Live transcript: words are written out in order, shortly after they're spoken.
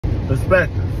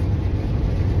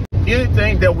perspective.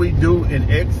 Anything that we do in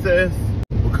excess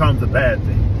becomes a bad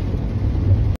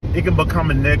thing. It can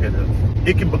become a negative.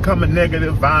 It can become a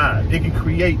negative vibe. It can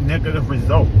create negative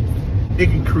results. It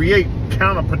can create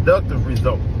counterproductive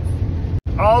results.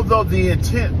 Although the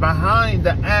intent behind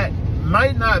the act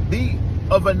might not be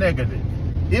of a negative,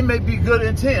 it may be good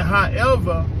intent.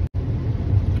 However,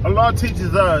 Allah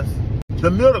teaches us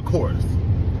the middle course,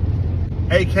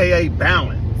 aka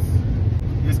balance,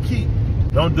 is key.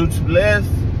 Don't do too less,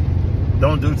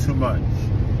 don't do too much.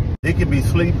 It can be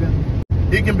sleeping,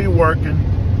 it can be working,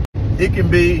 it can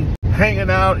be hanging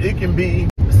out, it can be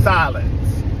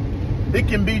silence, it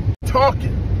can be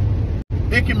talking,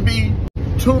 it can be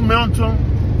too mental,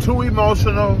 too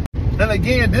emotional. And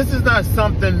again, this is not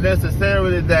something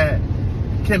necessarily that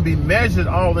can be measured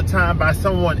all the time by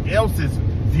someone else's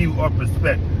view or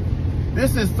perspective.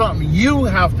 This is something you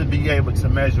have to be able to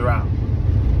measure out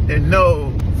and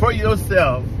know for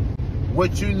yourself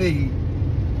what you need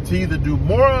to either do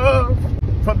more of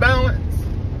for balance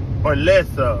or less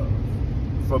of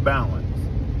for balance.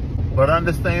 But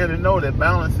understand and know that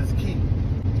balance is key.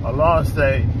 Allah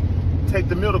say, take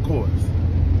the middle course.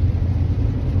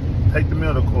 Take the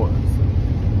middle course.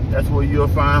 That's where you'll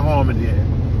find harmony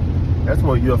at. That's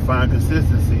where you'll find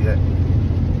consistency at.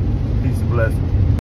 Peace and blessings.